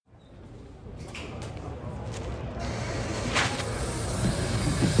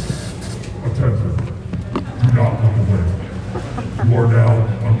are now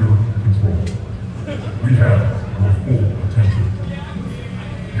under control. We have your full attention.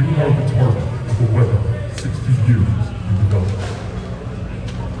 You are the target of a weapon 60 years in development.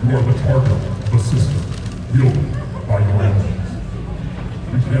 You are the target of a system wielded by your enemies.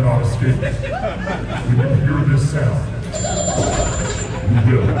 We cannot escape. When you hear this sound, you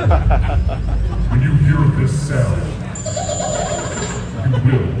will. When you hear this sound, you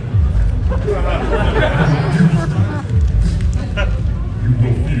will. You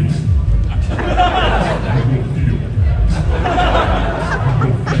will feel. You will feel. You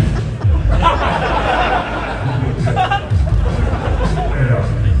will feel.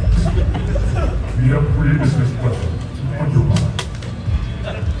 We have created this weapon to undermine.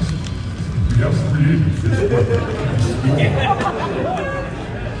 We have created this weapon to destroy.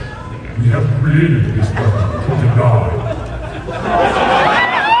 We have created this weapon to deny.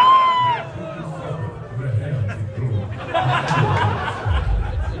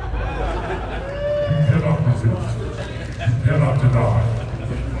 You cannot resist. You cannot deny.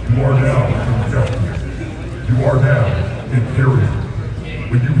 You are now infected. You are now imperative.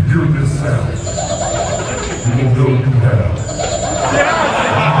 When you hear this sound, you will know you have.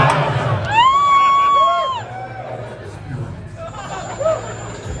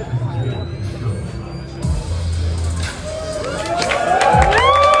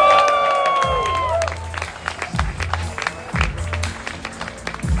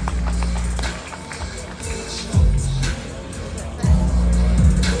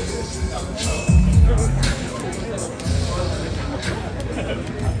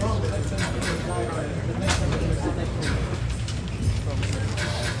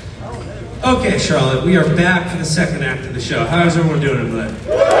 Okay, Charlotte, we are back for the second act of the show. How's everyone doing tonight?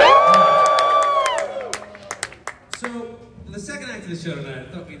 So, for the second act of the show tonight, I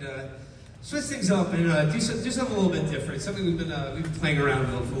thought we'd switch things up and do something a little bit different, something we've been playing around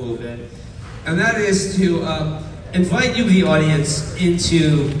with for a little bit. And that is to invite you, the audience,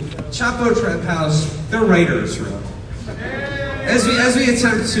 into Chapo Trap House, their writer's room. As we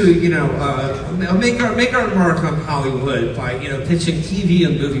attempt to, make our mark on Hollywood by, pitching TV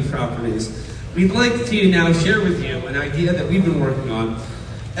and movie properties, we'd like to now share with you an idea that we've been working on.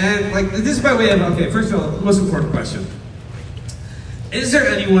 And this is by way of, okay, first of all, the most important question. Is there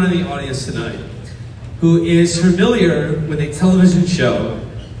anyone in the audience tonight who is familiar with a television show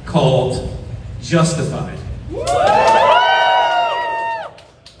called Justified?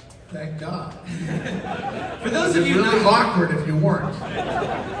 Thank God. For those of you really awkward if you weren't.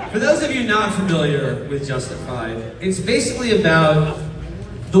 For those of you not familiar with Justified, it's basically about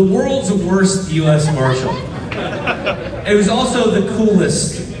the world's worst U.S. Marshal. It was also the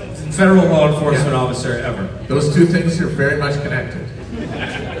coolest federal law enforcement officer ever. Those two things are very much connected.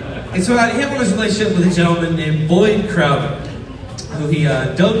 It's about him and his relationship with a gentleman named Boyd Crowder, who he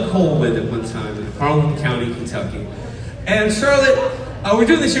dug coal with at one time in Harlan County, Kentucky. And Charlotte, we're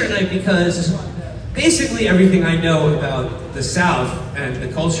doing this here tonight because basically everything I know about the South and the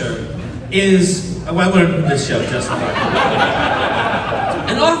culture is what I learned from this show, Justified.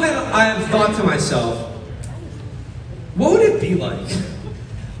 And often I have thought to myself, what would it be like?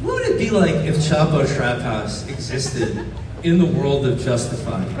 What would it be like if Chapo Trap House existed in the world of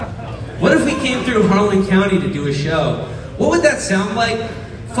Justified? What if we came through Harlan County to do a show? What would that sound like?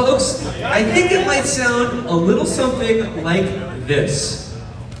 Folks, I think it might sound a little something like this.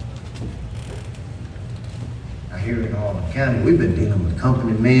 Here in Harlan County, we've been dealing with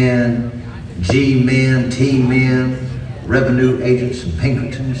company men, G-men, T-men, revenue agents and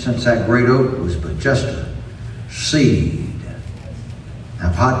Pinkertons since that great oak was but just a seed.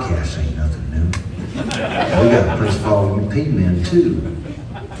 Now podcasts ain't nothing new. We got a place for all you P-men too.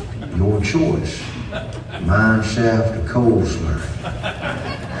 Your choice. Mine shaft or coal slurry.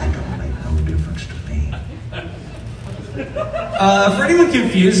 That don't make no difference to me. For anyone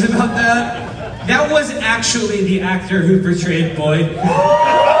confused about that, that was actually the actor who portrayed Boyd. Boyd Crowder,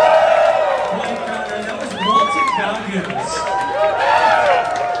 that was Walton Goggins.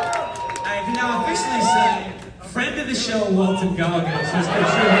 I can now officially say, friend of the show, Walton Goggins, has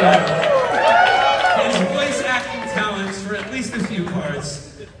contributed his voice acting talents for at least a few parts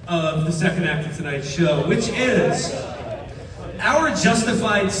of the second act of tonight's show, which is our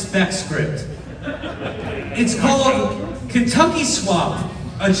Justified spec script. It's called Kentucky Swap,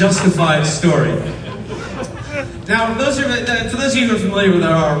 a Justified story. Now, for those of you who are familiar with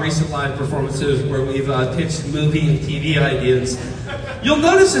our recent live performances where we've pitched movie and TV ideas, you'll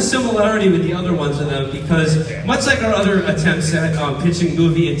notice a similarity with the other ones in them because, much like our other attempts at pitching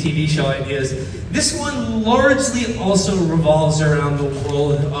movie and TV show ideas, this one largely also revolves around the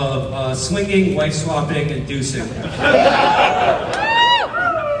world of swinging, wife swapping, and deucing.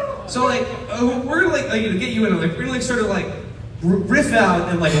 So like, we're gonna like to get you in, like we're gonna like sort of like riff out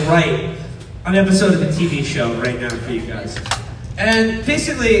and like write an episode of a TV show right now for you guys. And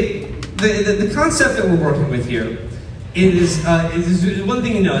basically, the concept that we're working with here is one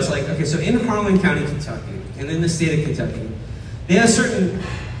thing you know. It's like, okay, so in Harlan County, Kentucky, and in the state of Kentucky, they have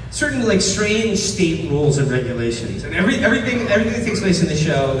certain like strange state rules and regulations, and everything that takes place in the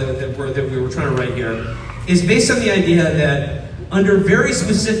show that we were trying to write here is based on the idea that under very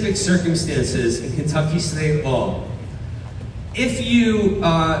specific circumstances in Kentucky state law, if you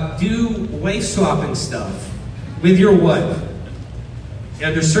do wife swapping stuff with your wife,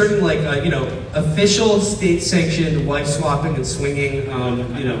 under certain like official state-sanctioned wife swapping and swinging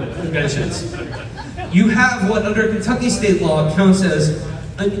conventions, you have what under Kentucky state law counts as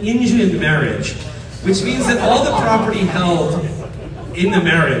an Indian marriage, which means that all the property held in the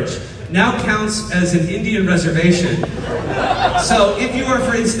marriage now counts as an Indian reservation. So if you are,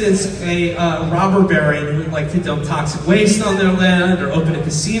 for instance, a robber baron who would like to dump toxic waste on their land, or open a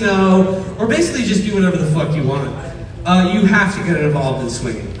casino, or basically just do whatever the fuck you want, you have to get involved in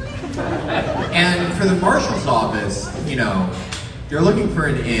swinging. And for the marshal's office, you're looking for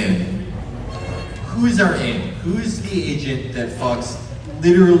an in. Who's our in? Who's the agent that fucks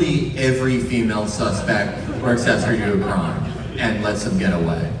literally every female suspect or accessory to a crime and lets them get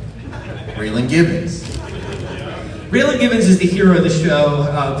away? Raylan Givens. Raylan Givens is the hero of the show,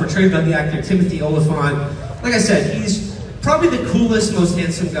 portrayed by the actor Timothy Oliphant. Like I said, he's probably the coolest, most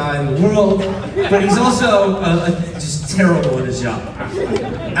handsome guy in the world, but he's also just terrible at his job.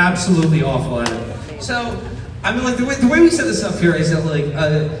 Absolutely awful at it. So, I mean, like the way we set this up here is that like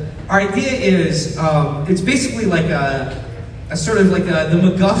our idea is it's basically like a sort of like the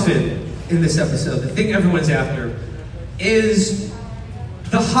MacGuffin in this episode. The thing everyone's after is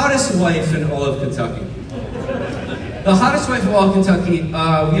the hottest wife in all of Kentucky. The hottest wife of all of Kentucky, we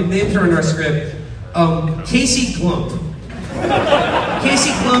have named her in our script, Casey Glump.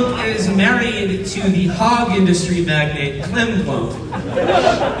 Casey Glump is married to the hog industry magnate Clem Glump.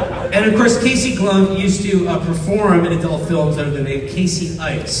 And of course, Casey Glump used to perform in adult films under the name Casey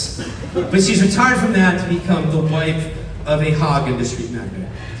Ice. But she's retired from that to become the wife of a hog industry magnate,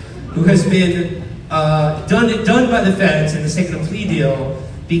 who has been done by the feds and has taken a plea deal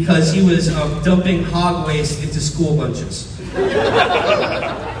because he was dumping hog waste into school lunches.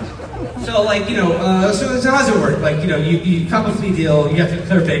 So like, so how's it work? Like, you cop a plea deal, you have to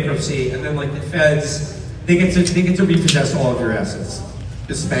declare bankruptcy, and then like the feds, they get to repossess all of your assets.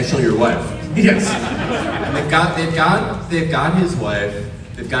 Especially your wife. Yes. And they've got his wife,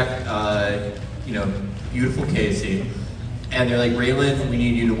 they've got beautiful Casey, and they're like, Raylan, we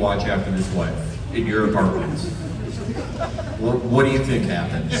need you to watch after this wife in your apartment. What do you think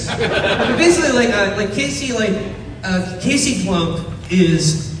happens? Basically, Casey Glump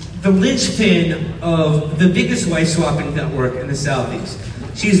is the linchpin of the biggest wife swapping network in the Southeast.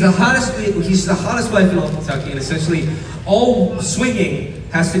 He's the hottest wife in all Kentucky, and essentially all swinging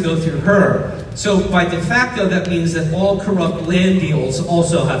has to go through her. So by de facto, that means that all corrupt land deals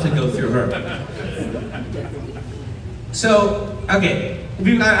also have to go through her. So, okay,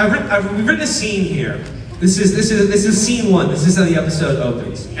 we've written a scene here. This is scene one. This is how the episode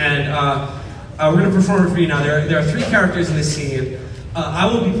opens, and we're going to perform it for you now. There are three characters in this scene. I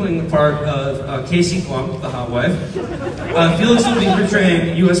will be playing the part of Casey Glump, the hot wife. Felix will be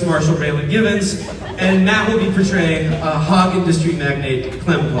portraying U.S. Marshal Raylan Givens, and Matt will be portraying hog industry magnate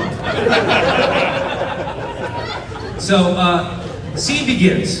Clem Glump. So, scene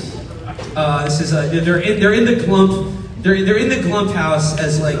begins. This is they're in the Glump. They're in the Glump house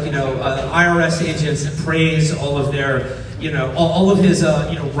as IRS agents that praise all of their all of his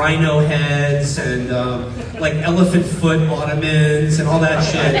rhino heads and like elephant foot ottomans and all that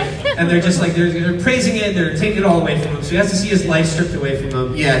shit, and they're just like they're praising it. They're taking it all away from him, so he has to see his life stripped away from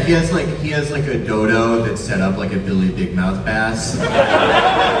him. Yeah, he has like a dodo that's set up like a Billy Big Mouth bass.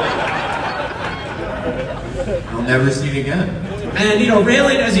 I'll never see it again. And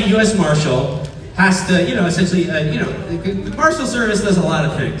Raylan, as a U.S. Marshal, has to essentially the Marshal Service does a lot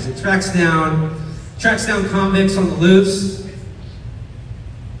of things. It tracks down convicts on the loose.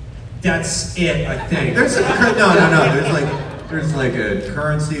 That's it, I think. There's like a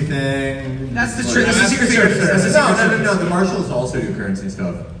currency thing. That's the Secret Service. No. The Marshals also do currency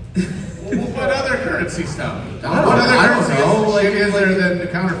stuff. What other currency stuff? I don't know. Like, is there than the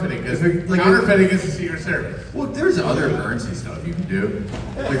counterfeiting? Because counterfeiting is the Secret Service. Well, there's other currency stuff you can do.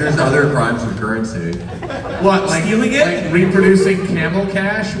 Like, there's other crimes with currency. What, like stealing it? Like reproducing camel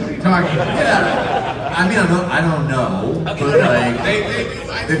cash? What are you talking about? Yeah. I mean, I don't know, but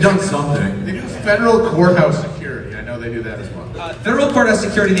like they've done something. They do federal courthouse security. I know they do that as well. federal courthouse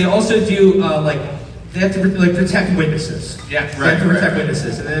security, they also do, they have to protect witnesses. Yeah, They have to protect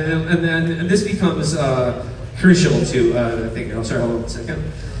witnesses. And this becomes crucial to the thing. Oh, sorry, hold on a second.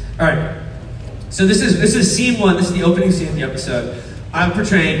 All right. So this is scene one. This is the opening scene of the episode. I'm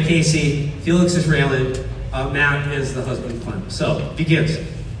portraying Casey. Felix is Raylan. Matt is the husband, Clem. So, begins.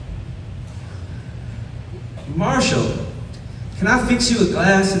 Marshall, can I fix you a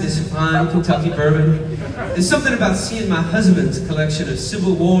glass of this fine Kentucky bourbon? There's something about seeing my husband's collection of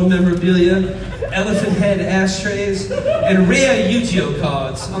Civil War memorabilia, elephant head ashtrays, and rare Yu-Gi-Oh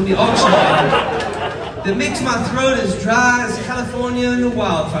cards on the auction block that makes my throat as dry as California in the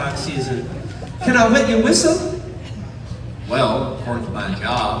wildfire season. Can I wet your whistle? Well, according to my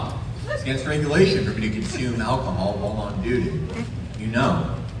job, it's against regulation for me to consume alcohol while on duty. You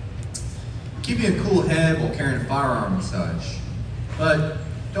know. Keeping a cool head while carrying a firearm and such. But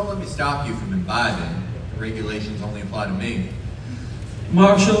don't let me stop you from imbibing. The regulations only apply to me.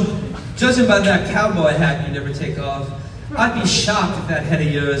 Marshall, judging by that cowboy hat you never take off, I'd be shocked if that head of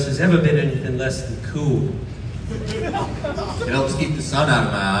yours has ever been anything less than cool. It helps keep the sun out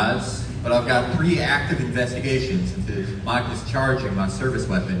of my eyes, but I've got 3 active investigations into my discharging my service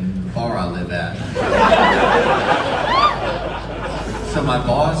weapon in the bar I live at. So my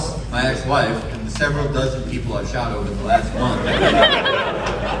boss, my ex-wife, and the several dozen people I've shot over the last month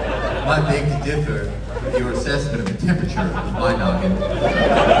might beg to differ with your assessment of the temperature of my noggin.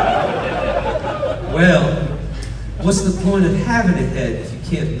 Well, what's the point of having a head if you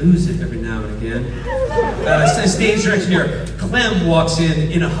can't lose it every now and again? Stage direction here. Clem walks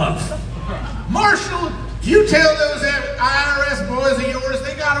in a huff. Marshall, you tell those IRS boys of yours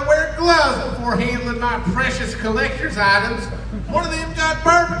they gotta wear gloves before handling my precious collector's items. One of them got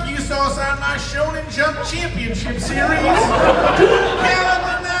barbecue sauce on my Shonen Jump Championship Series.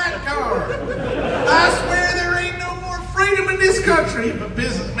 2-caliber night card. I swear there ain't no more freedom in this country if a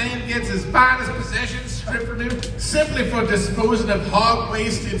businessman gets his finest possessions stripped from him simply for disposing of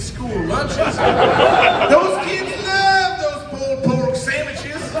hog-wasted school lunches. Those kids love those pulled pork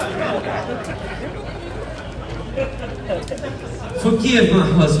sandwiches. Forgive my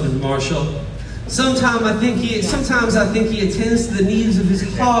husband, Marshall. Sometimes I think he attends to the needs of his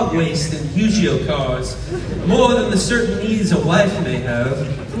hog waste and Yu-Gi-Oh cards more than the certain needs a wife may have.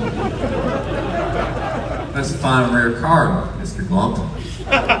 That's a fine rare card, Mr. Glump.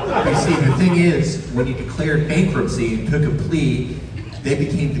 You see, the thing is, when you declared bankruptcy and took a plea, they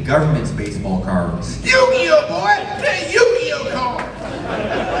became the government's baseball cards. Yu-Gi-Oh, boy! That Yu-Gi-Oh card!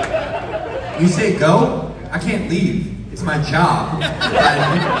 You say go? I can't leave. It's my job.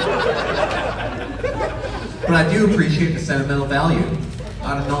 But I do appreciate the sentimental value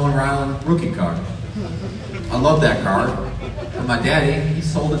out of Nolan Ryland rookie card. I love that card. And my daddy, he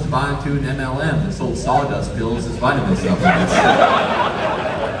sold it to buy into an MLM that sold sawdust pills as vitamin supplements.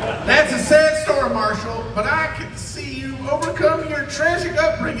 That's a sad story, Marshall, but I can see you overcome your tragic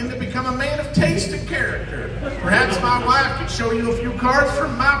upbringing to become a man of taste and character. Perhaps my wife could show you a few cards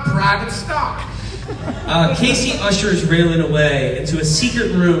from my private stock. Casey ushers Raylan away into a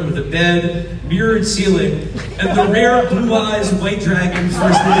secret room with a bed, mirrored ceiling, and the rare Blue Eyes White Dragon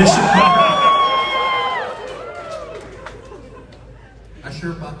First Edition card. I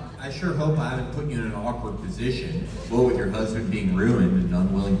sure hope I haven't put you in an awkward position, what with your husband being ruined and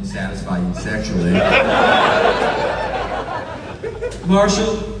unwilling to satisfy you sexually.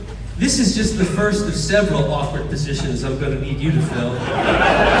 Marshall, this is just the first of several awkward positions I'm going to need you to fill.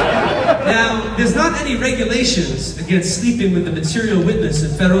 Now, there's not any regulations against sleeping with the material witness in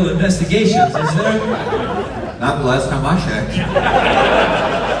federal investigations, is there? Not the last time I checked.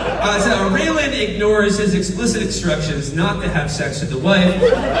 Raylan ignores his explicit instructions not to have sex with the wife,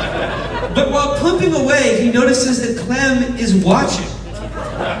 but while pumping away, he notices that Clem is watching.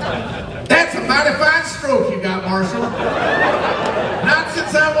 That's a mighty fine stroke you got, Marshall. Not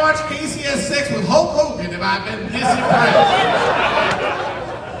since I watched Casey have sex with Hulk Hogan have I been this impressed.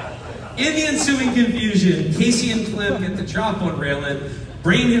 In the ensuing confusion, Casey and Clem get the drop on Raylan,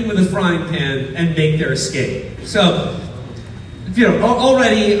 brain him with a frying pan, and make their escape. So,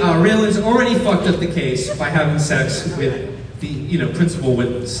 already, Raylan's already fucked up the case by having sex with the, principal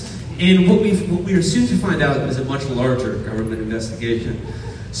witness. And what we are soon to find out is a much larger government investigation.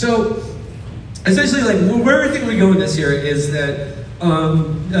 So, essentially, where I think we go with this here is that,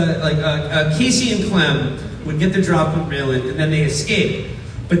 Casey and Clem would get the drop on Raylan, and then they escape.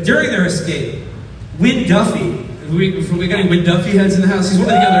 But during their escape, Win Duffy, we got any Win Duffy heads in the house? He's one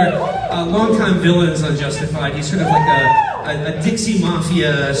of the other longtime villains on Justified. He's sort of like a Dixie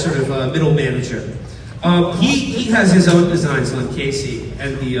Mafia sort of middle manager. He has his own designs on Casey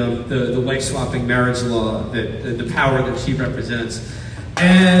and the wife swapping marriage law, that the power that she represents.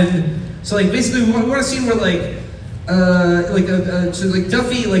 And so like basically we want a scene where so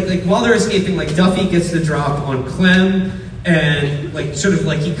Duffy, like while they're escaping, like Duffy gets the drop on Clem, and like sort of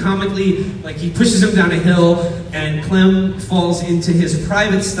like he comically, like he pushes him down a hill, and Clem falls into his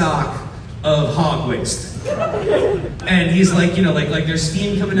private stock of hog waste. And he's like, you know, like there's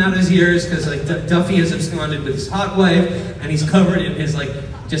steam coming out of his ears because like Duffy has absconded with his hot wife, and he's covered in his like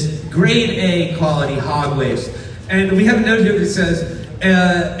just grade A quality hog waste. And we have a note here that says,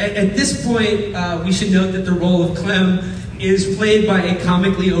 at this point, we should note that the role of Clem is played by a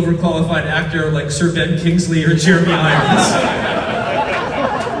comically overqualified actor like Sir Ben Kingsley or Jeremy Irons.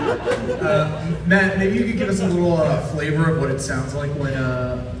 Matt, maybe you could give us a little flavor of what it sounds like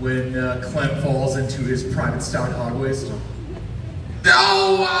when Clem falls into his private stock hog waste.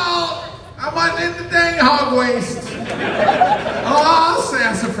 Oh, well, I'm on in the dang hog waste. Oh,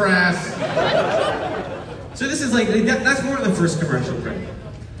 sassafras. So this is like, that's more of the first commercial break.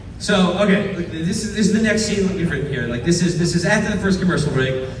 So, okay, this is the next scene that we've written here. Like this is after the first commercial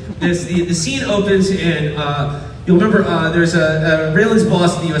break. The scene opens and you'll remember there's Raylan's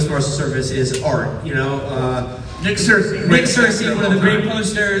boss in the U.S. Marshal Service is Art, you know. Nick Searcy. Nick Searcy, one of the great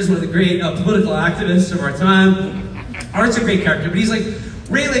posters, one of the great political activists of our time. Art's a great character, but he's like,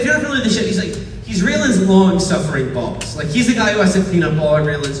 Raylan, if you're not familiar with the shit, he's Raylan's long-suffering boss. Like, he's the guy who has to clean up all of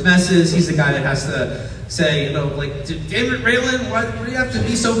Raylan's messes. He's the guy that has to say, you know, like, damn it, Raylan, why do you have to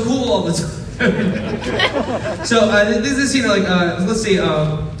be so cool all the time? So, this is, you know, like, let's see,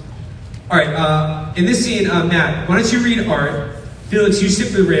 all right, in this scene, Matt, why don't you read Art, Felix, you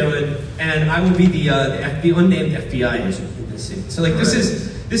sit with Raylan, and I will be the unnamed FBI agent in this scene. So, like, this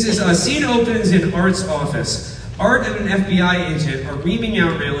is scene opens in Art's office. Art and an FBI agent are reaming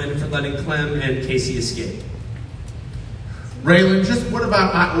out Raylan for letting Clem and Casey escape. Raylan, just what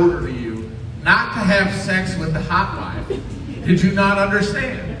about my order to you? Not to have sex with the hot wife. Did you not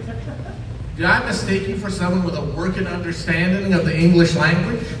understand? Did I mistake you for someone with a working understanding of the English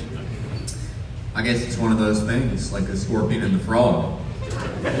language? I guess it's one of those things, like the scorpion and the frog.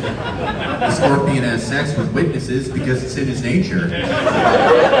 The scorpion has sex with witnesses because it's in his nature. In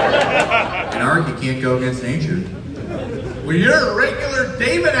art, you can't go against nature. Well, you're a regular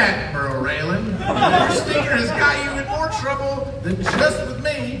David Attenborough, Raylan. Your stinker has got you in more trouble than just with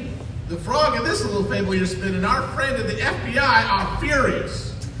me. The frog in this little fable you're spinning, our friend at the FBI are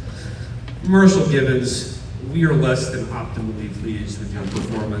furious. Marshal Gibbons, we are less than optimally pleased with your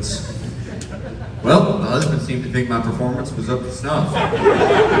performance. Well, the husband seemed to think my performance was up to snuff.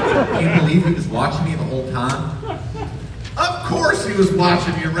 Can you believe he was watching me the whole time? Of course he was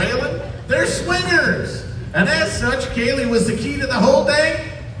watching you, Raylan. They're swingers. And as such, Kaylee was the key to the whole dang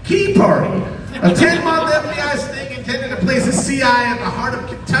key party. A 10-month FBI sting intended to place a CI at the heart of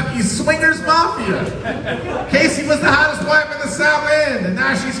Kentucky's swingers mafia. Casey was the hottest wife in the South End, and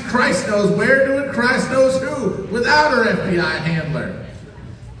now she's Christ knows where doing Christ knows who without her FBI handler.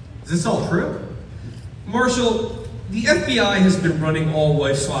 Is this all true? Marshal, the FBI has been running all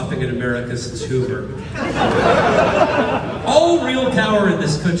wife swapping in America since Hoover. All real power in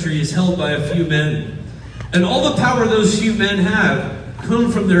this country is held by a few men. And all the power those few men have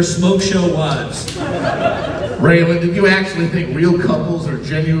come from their smoke show wives. Raylan, did you actually think real couples are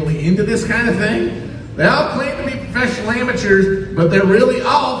genuinely into this kind of thing? They all claim to be professional amateurs, but they're really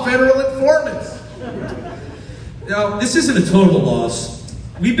all federal informants. Now, this isn't a total loss.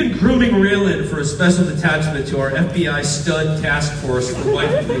 We've been grooming Raylan for a special detachment to our FBI stud task force for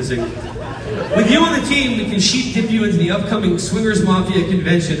wife pleasing. With you on the team, we can sheep dip you into the upcoming Swingers Mafia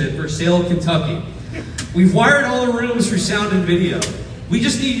convention at Versailles, Kentucky. We've wired all the rooms for sound and video. We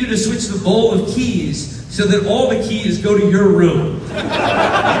just need you to switch the bowl of keys so that all the keys go to your room.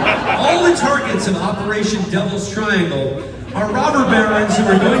 All the targets of Operation Devil's Triangle are robber barons who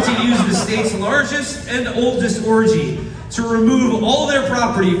are going to use the state's largest and oldest orgy to remove all their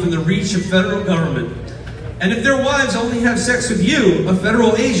property from the reach of federal government. And if their wives only have sex with you, a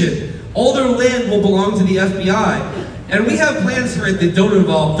federal agent, all their land will belong to the FBI. And we have plans for it that don't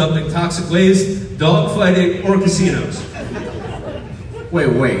involve dumping toxic waste, dogfighting, or casinos.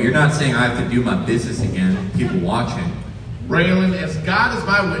 Wait, you're not saying I have to do my business again, people watching. Raylan, as God is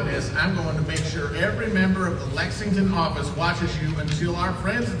my witness, I'm going to make sure every member of the Lexington office watches you until our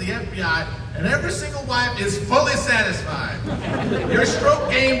friends at the FBI and every single wife is fully satisfied. Your stroke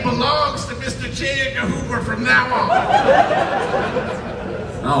game belongs to Mr. J. Edgar Hoover from now on.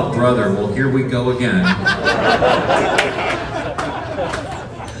 Oh, brother, well, here we go again.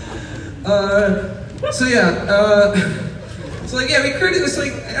 So like, yeah, we created this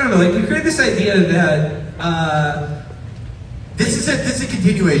like, I don't know, like we created this idea that This is a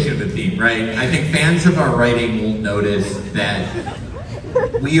continuation of the theme, right? I think fans of our writing will notice that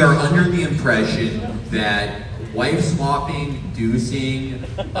we are under the impression that wife swapping, deucing,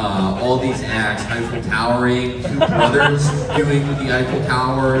 all these acts, Eiffel Towering, two brothers doing the Eiffel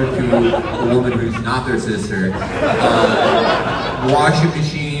Tower to a woman who's not their sister, washing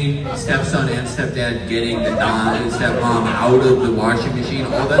machine, stepson and stepdad getting the stepmom out of the washing machine,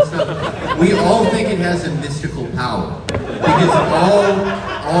 all that stuff. We all think it has a mystical power because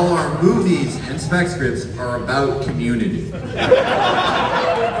all our movies and spec scripts are about community.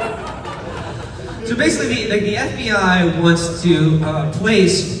 So basically, the FBI wants to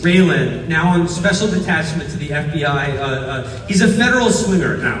place Raylan now on special detachment to the FBI. He's a federal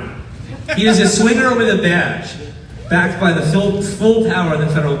swinger now. He is a swinger with a badge, backed by the full power of the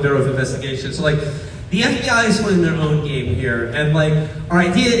Federal Bureau of Investigation. So like, the FBI is playing their own game here, and like, our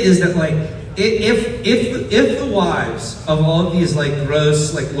idea is that like, if the wives of all of these like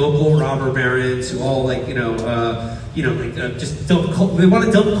gross like local robber barons who all like just they want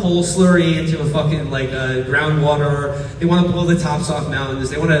to dump coal slurry into a fucking like groundwater, they want to blow the tops off mountains,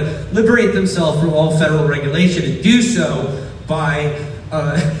 they want to liberate themselves from all federal regulation and do so by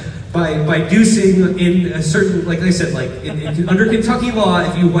deucing in a certain, like I said, like under Kentucky law,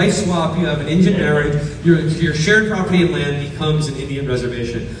 if you wife swap, you have an Indian marriage, your shared property and land becomes an Indian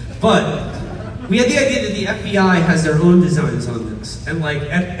reservation. But we had the idea that the FBI has their own designs on this. And like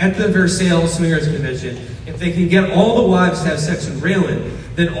at the Versailles Swingers Convention, if they can get all the wives to have sex with Raylan,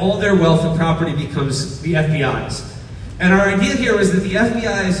 then all their wealth and property becomes the FBI's. And our idea here was that the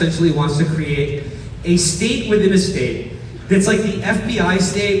FBI essentially wants to create a state within a state that's like the FBI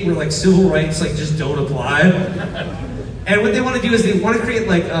state where like civil rights like just don't apply. And what they want to do is they want to create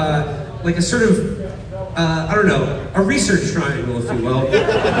like a sort of I don't know, a research triangle, if you will,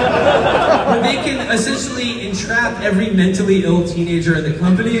 where they can essentially entrap every mentally ill teenager in the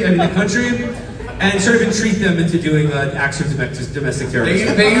country, and sort of entreat them into doing acts of domestic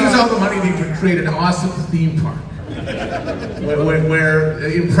terrorism. They use all the money to create an awesome theme park, where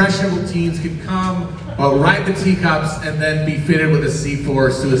impressionable teens can come, ride the teacups, and then be fitted with a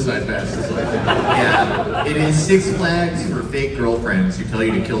C4 suicide vest. Yeah, it is Six Flags for fake girlfriends who tell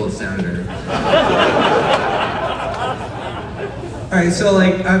you to kill a senator. All right, so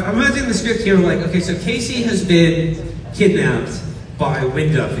like, I'm imagining the script here, like, okay, so Casey has been kidnapped by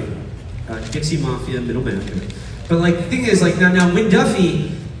Win Duffy, Dixie Mafia middleman. But like, the thing is, like, now Win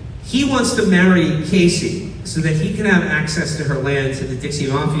Duffy, he wants to marry Casey so that he can have access to her land that the Dixie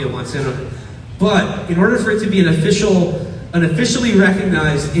Mafia wants in on it. But in order for it to be an officially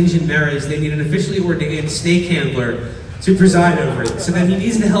recognized Indian marriage, they need an officially ordained snake handler to preside over it. So then he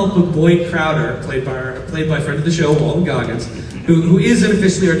needs the help of Boyd Crowder, played by friend of the show, Walton Goggins, who is an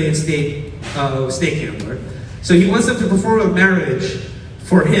officially ordained snake handler. So he wants them to perform a marriage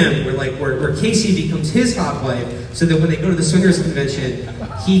for him, where Casey becomes his hot wife, so that when they go to the swingers convention,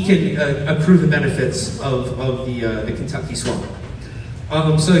 he can accrue the benefits of the Kentucky swap.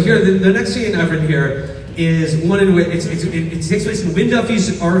 So here, the next scene I've written here is one in which it takes place in Win Duffy's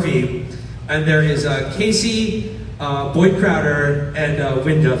RV, and there is Casey, Boyd Crowder, and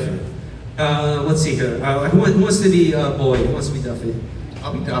Win Duffy. Let's see here. Who wants to be Boyd? Who wants to be Duffy?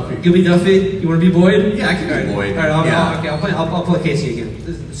 I'll be Duffy. You'll be Duffy? You want to be Boyd? Yeah, I can be Boyd. All right, I'll play Casey again.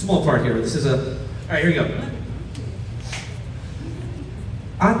 This is a small part here. This is all right, here we go.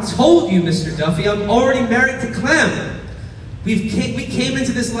 I told you, Mr. Duffy, I'm already married to Clem. We came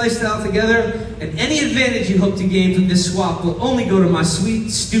into this lifestyle together, and any advantage you hope to gain from this swap will only go to my sweet,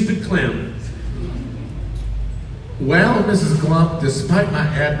 stupid Clem. Well, Mrs. Glump, despite my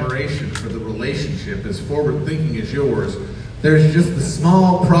admiration for the relationship as forward-thinking as yours, there's just the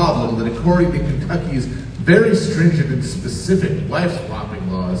small problem that according to Kentucky's very stringent and specific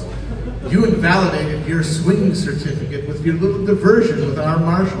wife-swapping laws, you invalidated your swinging certificate with your little diversion with our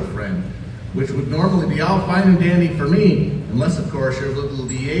Marshall friend, which would normally be all fine and dandy for me, unless, of course, your little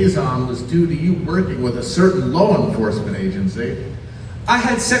liaison was due to you working with a certain law enforcement agency. I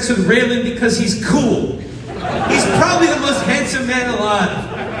had sex with Raylan because he's cool. He's probably the most handsome man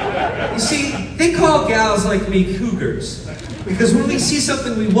alive. You see, they call gals like me cougars, because when we see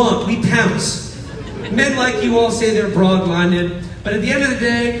something we want, we pounce. Men like you all say they're broad-minded, but at the end of the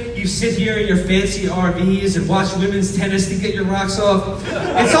day, you sit here in your fancy RVs and watch women's tennis to get your rocks off.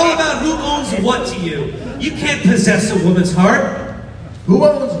 It's all about who owns what to you. You can't possess a woman's heart. Who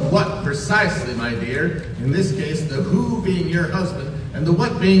owns what precisely, my dear? In this case, the who being your husband, and the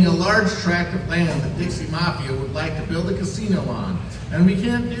what being a large tract of land the Dixie Mafia would like to build a casino on. And we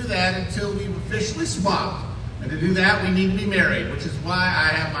can't do that until we've officially swapped. And to do that, we need to be married, which is why I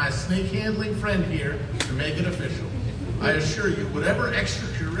have my snake handling friend here to make it official. I assure you, whatever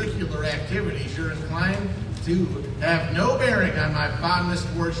extracurricular activities you're inclined to have no bearing on my fondness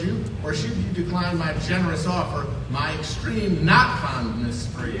towards you, or should you decline my generous offer, my extreme not fondness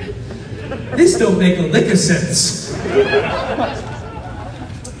for you. This don't make a lick of sense.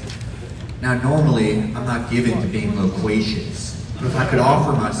 Now, normally, I'm not given to being loquacious, but if I could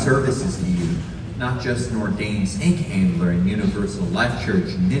offer my services to you, not just an ordained snake handler and Universal Life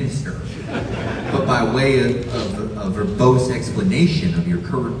Church minister, but by way of a verbose explanation of your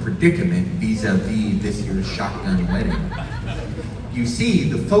current predicament vis-a-vis this year's shotgun wedding. You see,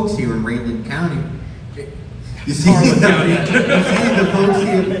 the folks here in Rayland County, the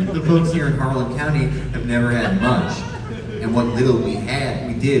folks here in Harlan County have never had much, and what little we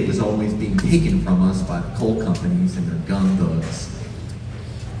did was always being taken from us by the coal companies and their gun thugs.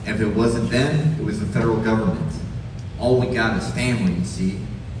 And if it wasn't them, it was the federal government. All we got is family, you see.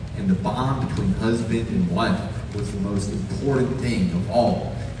 And the bond between husband and wife was the most important thing of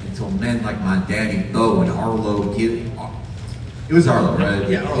all, until men like my daddy Bo and Arlo Gibbons, it was Arlo, right?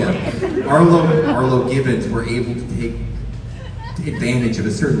 Yeah, Arlo. Yeah. Arlo Gibbons were able to take advantage of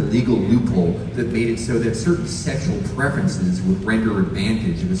a certain legal loophole that made it so that certain sexual preferences would render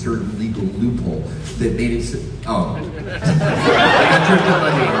advantage of a certain legal loophole that made it so... Oh. I got tripped up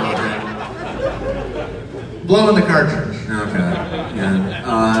by the Blowing the cartridge. Okay.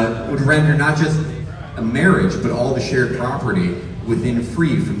 Yeah. Would render not just a marriage, but all the shared property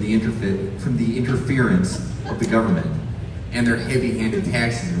free from the interference of the government and their heavy-handed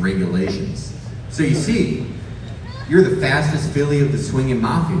taxes and regulations. So you see, you're the fastest filly of the swinging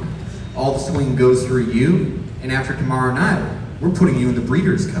mafia. All the swing goes through you, and after tomorrow night, we're putting you in the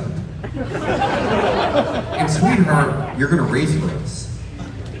Breeders' Cup. And sweetheart, you're gonna race for us.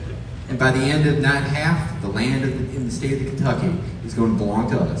 And by the end of night half, the land in the state of Kentucky is going to belong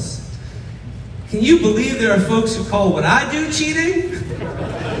to us. Can you believe there are folks who call what I do cheating?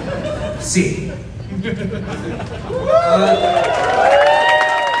 See.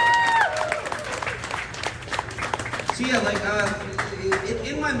 So yeah, like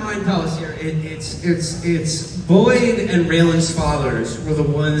in my mind palace here, it's Boyd and Raylan's fathers were the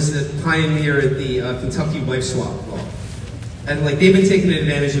ones that pioneered the Kentucky wife swap law, and like they've been taking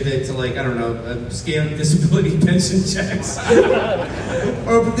advantage of it to like I don't know scam disability pension checks,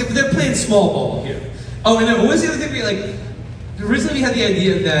 or they're playing small ball here. Oh, and then what was the other thing? Originally we had the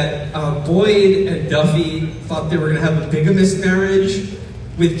idea that Boyd and Duffy thought they were going to have a bigamous marriage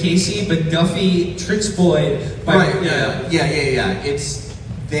with Casey, but Duffy tricks Boyd by... Right, yeah. It's,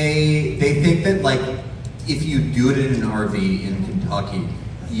 they think that, like, if you do it in an RV in Kentucky,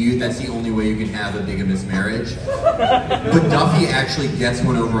 that's the only way you can have a bigamous marriage. But Duffy actually gets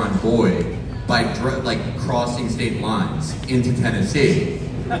one over on Boyd by, crossing state lines into Tennessee,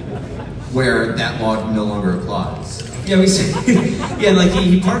 where that law no longer applies. Yeah, we see. Yeah, like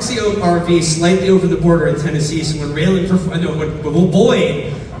he parks the RV slightly over the border in Tennessee, so when when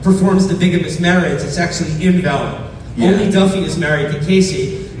Boyd performs the bigamous marriage, it's actually invalid. Yeah. Only Duffy is married to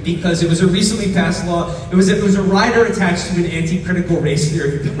Casey because it was a recently passed law. It was a rider attached to an anti-critical race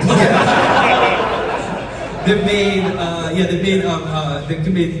theory that made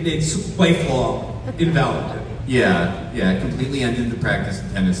wife law invalid. Yeah, completely ended the practice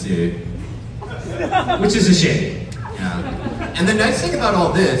in Tennessee, which is a shame. Yeah. And the nice thing about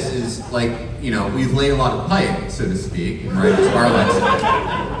all this is, like, we've laid a lot of pipe, so to speak, right, to our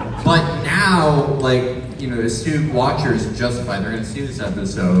lexicon. But now, astute watchers and Justified, they're going to see this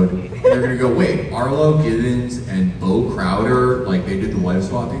episode, and they're going to go, wait, Arlo Gibbons and Bo Crowder, they did the wife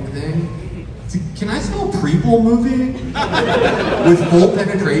swapping thing? Can I smell a prequel movie? With full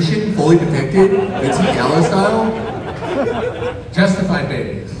penetration, fully depicted, Vincent Gallo style? Justified,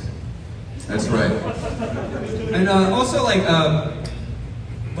 baby. That's right. And also, our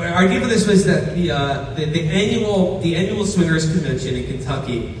idea for this was that the annual Swingers Convention in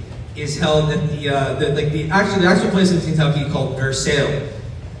Kentucky is held at the actual place in Kentucky called Versailles.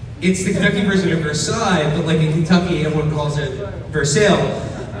 It's the Kentucky version of Versailles, but in Kentucky everyone calls it Versailles,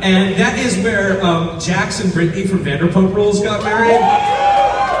 and that is where Jax and Brittany from Vanderpump Rules got married.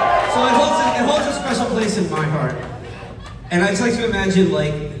 So it holds a special place in my heart. And I just like to imagine,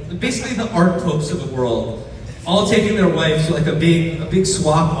 basically the art popes of the world, all taking their wives to a big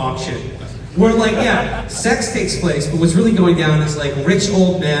swap auction, where sex takes place, but what's really going down is rich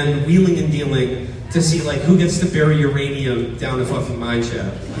old men wheeling and dealing to see who gets to bury uranium down a fucking mine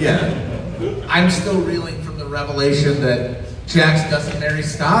shaft. Yeah. I'm still reeling from the revelation that Jax doesn't marry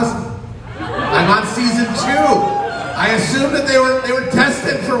Stasi. I'm on season 2. I assumed that they were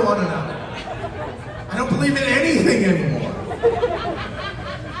tested for one another. I don't believe in anything anymore.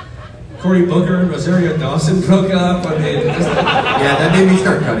 Cory Booker and Rosario Dawson broke up. I mean, Yeah, that made me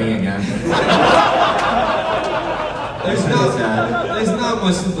start cutting again. there's not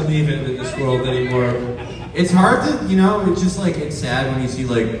much to believe in this world anymore. It's hard to, you know, it's just like, it's sad when you see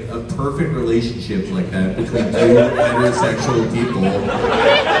like a perfect relationship like that between two heterosexual people.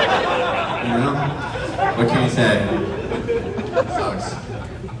 You know? What can you say? Sucks.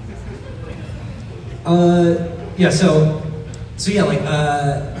 Yeah, so yeah, like,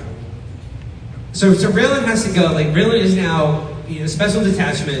 so Raylan has to go. Like, Raylan is now, you know, special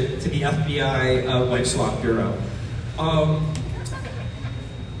detachment to the FBI wife swap bureau.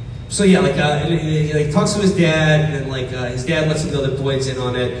 So yeah, like, he like talks to his dad, and then like his dad lets him know that Boyd's in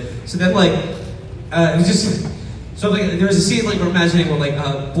on it. So then like, it was just so like there was a scene like we're imagining where like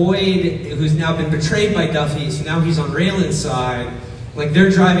Boyd, who's now been betrayed by Duffy, so now he's on Raylan's side. Like they're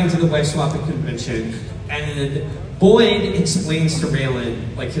driving to the wife swapping convention, and Boyd explains to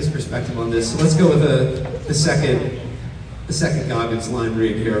Raylan like his perspective on this. So let's go with the second Goggins line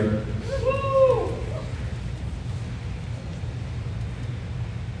read here.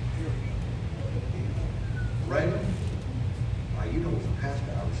 Raylan, you know, as a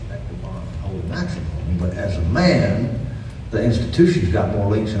pastor, I respect the bond and hold maximum, but as a man, the institution's got more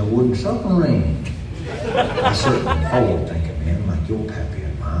leaks than a wooden submarine. I certainly forward-thinking men like your pappy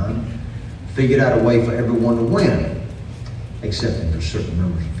and mine figured out a way for everyone to win, excepting for certain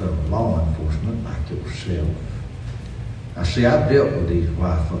members of federal law enforcement like yourself. Now, see, I've dealt with these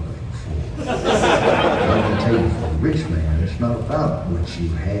wife fuckers before. But I can tell you, for a rich man, it's not about what you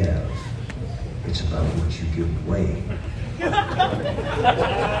have. It's about what you give away. I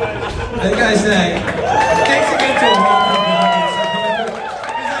gotta say, thanks again to Walter.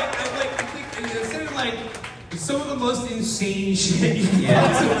 Instead of like some of the most insane shit you can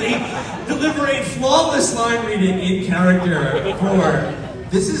possibly deliver a flawless line reading in character for.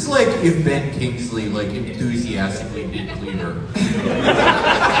 This is like if Ben Kingsley like enthusiastically did Cleaver.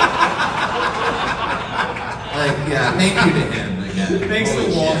 Like, yeah, thank you to him again. Thanks to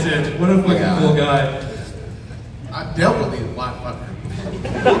Holy Walton. shit. What a fucking cool guy. I've dealt with these white fuckers.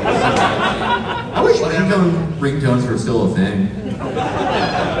 I wish ringtones were still a thing.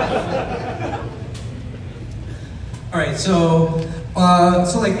 All right, so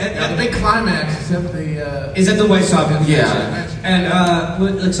like The big climax is at the White Sox convention. Yeah. And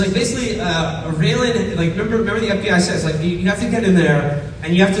it's like basically Raylan, like remember the FBI says like you have to get in there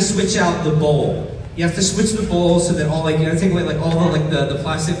and you have to switch out the bowl. You have to switch the bowl so that all like you have to take away like all the like the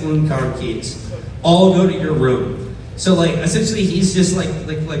plastic balloon card keys. All go to your room. So like essentially he's just like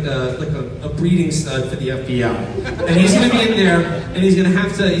a breeding stud for the FBI. And he's gonna be in there and he's gonna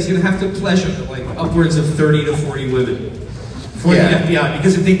have to pleasure like upwards of 30 to 40 women for the FBI.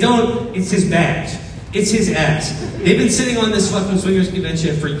 Because if they don't, it's his badge. It's his ass. They've been sitting on this fucking swingers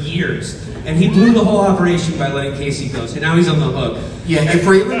convention for years. And he blew the whole operation by letting Casey go. So now he's on the hook. Yeah, if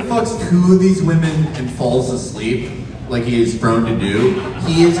Raylan fucks two of these women and falls asleep, like he is prone to do,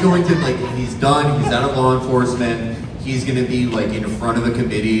 he is going to, like, he's done, he's out of law enforcement, he's going to be, like, in front of a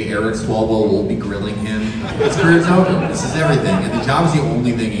committee, Eric Swalwell will be grilling him. His career's over, this is everything, and the job is the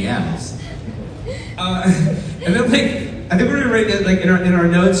only thing he has. And then, like, I think we were writing, like, in our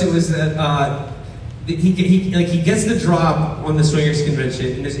notes, it was that, he gets the drop on the swingers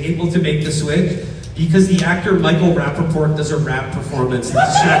convention and is able to make the switch because the actor Michael Rappaport does a rap performance that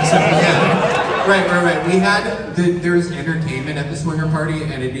distracts everyone. Yeah. Right. We had, there's entertainment at the swinger party,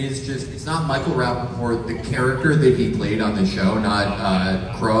 and it is just, it's not Michael Rappaport, the character that he played on the show,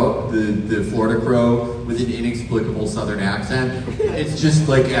 not Crow, the Florida Crow with an inexplicable southern accent. It's just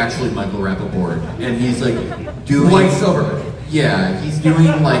like actually Michael Rappaport. And he's like doing... White Silver. Yeah, he's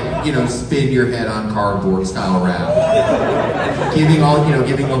doing like, you know, spin your head on cardboard style rap. Giving all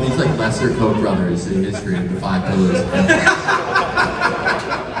these like lesser Koch brothers in history of the Five Pillars.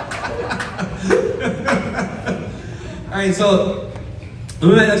 All right, so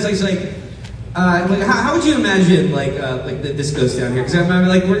that's like how would you imagine like this goes down here? Because I remember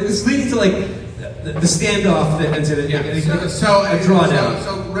like it's leading to like the standoff that ends in a drawdown.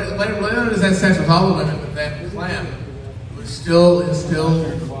 So Raylan is had sex with all the women, but then Clem, who is still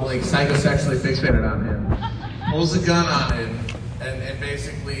like psychosexually fixated on him, pulls a gun on him and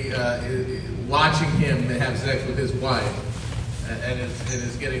basically is watching him have sex with his wife, and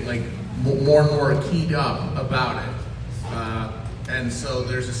is getting like more and more keyed up about it. And so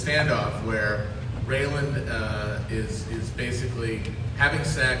there's a standoff where Raylan is basically having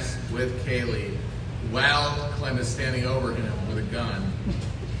sex with Kaylee while Clem is standing over him with a gun.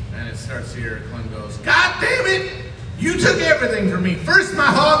 And it starts here, Clem goes, "God damn it! You took everything from me. First my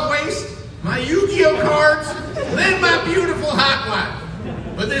hog waist, my Yu-Gi-Oh cards, then my beautiful hot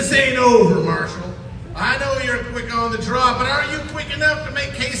wife. But this ain't over, Marshal. I know you're quick on the draw, but are you quick enough to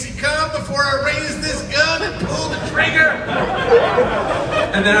make Casey come before I raise this gun and pull the trigger?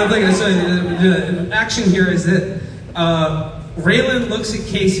 And then I'm thinking, so the action here is that Raylan looks at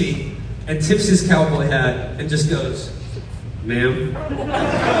Casey and tips his cowboy hat and just goes, "Ma'am."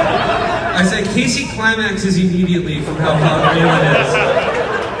 I said Casey climaxes immediately from how hot Raylan is.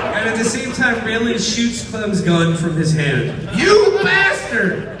 And at the same time, Raylan shoots Clem's gun from his hand. You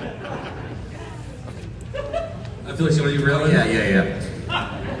bastard! I feel like you want to do Raylan?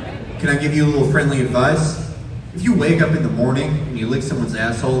 Yeah. Can I give you a little friendly advice? If you wake up in the morning and you lick someone's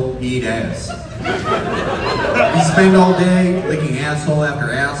asshole, you eat ass. You spend all day licking asshole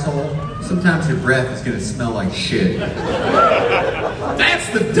after asshole, sometimes your breath is gonna smell like shit. That's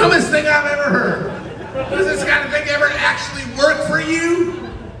the dumbest thing I've ever heard. Does this kind of thing ever actually work for you?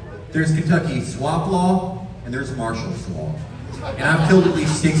 There's Kentucky swap law, and there's Marshall's law. And I've killed at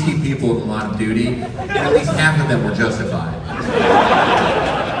least 60 people in the line of duty, and at least half of them were justified.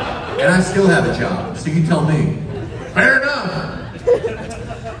 And I still have a job, so you tell me. Fair enough.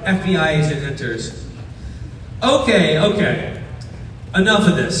 FBI agent enters. Okay. Enough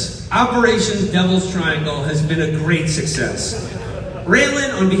of this. Operation Devil's Triangle has been a great success.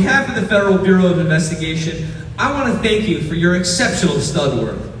 Raylan, on behalf of the Federal Bureau of Investigation, I want to thank you for your exceptional stud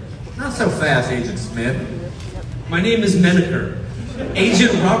work. Not so fast, Agent Smith. My name is Menaker.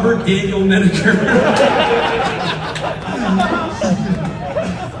 Agent Robert Daniel Menaker.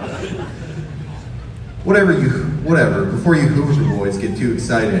 Whatever. Before you Hoover boys get too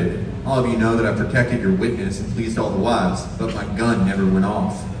excited, all of you know that I protected your witness and pleased all the wives, but my gun never went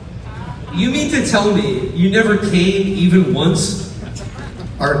off. You mean to tell me you never came even once?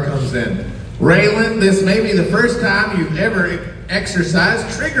 Art comes in. Raylan, this may be the first time you've ever exercised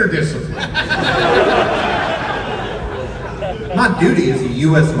trigger discipline. My duty as a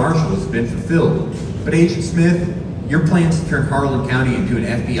U.S. Marshal has been fulfilled, but Agent Smith, your plans to turn Harlan County into an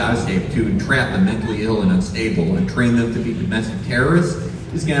FBI state to entrap the mentally ill and unstable and train them to be domestic terrorists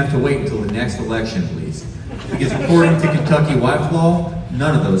is going to have to wait until the next election, please. Because according to Kentucky wife law,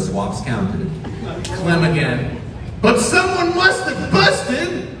 none of those swaps counted. Clem again. But someone must have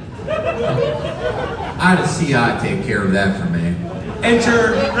busted! I had a CI take care of that for me.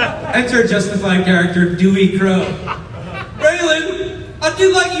 Enter justified character Dewey Crow. Raylan, I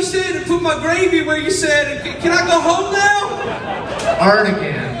did like you said and put my gravy where you said. Can I go home now? Art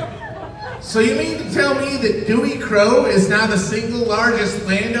again. So you mean to tell me that Dewey Crow is now the single largest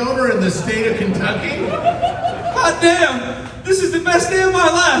landowner in the state of Kentucky? Hot damn! This is the best day of my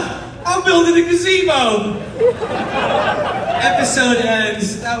life! I'm building a gazebo! Episode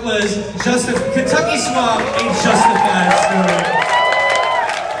ends. That was Kentucky Swamp, a justified story.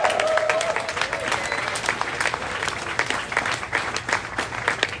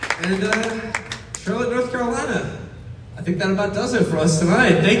 And Charlotte, North Carolina. I think that about does it for us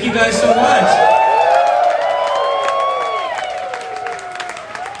tonight. Thank you guys so much.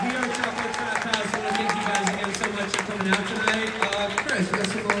 We are Chocolate Trap House. I want to thank you guys again so much for coming out tonight. Chris, you got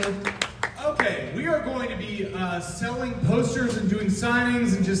some more? Okay, we are going to be selling posters and doing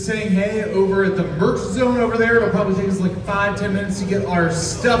signings and just saying hey over at the merch zone over there. It'll probably take us like 5-10 minutes to get our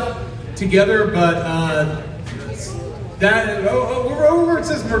stuff together, but we're over where it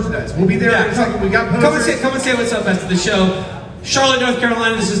says merchandise. We'll be there in a second. We got posters. Come and say what's up after the show. Charlotte, North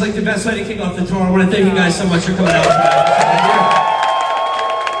Carolina, this is like the best way to kick off the tour. I want to thank you guys so much for coming out tonight.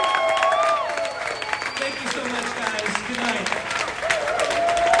 Thank you so much, guys. Good night.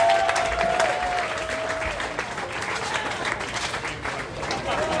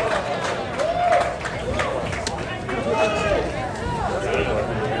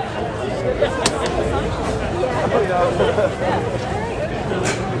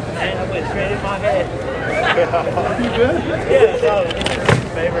 And I went straight in my head. You good? Yeah, no.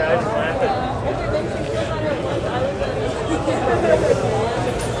 Favorite, I was laughing.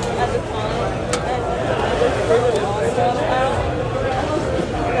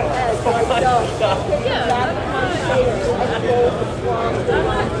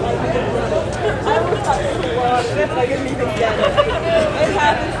 I didn't even get it. It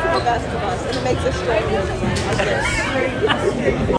happens to the best of us, and it makes us straight.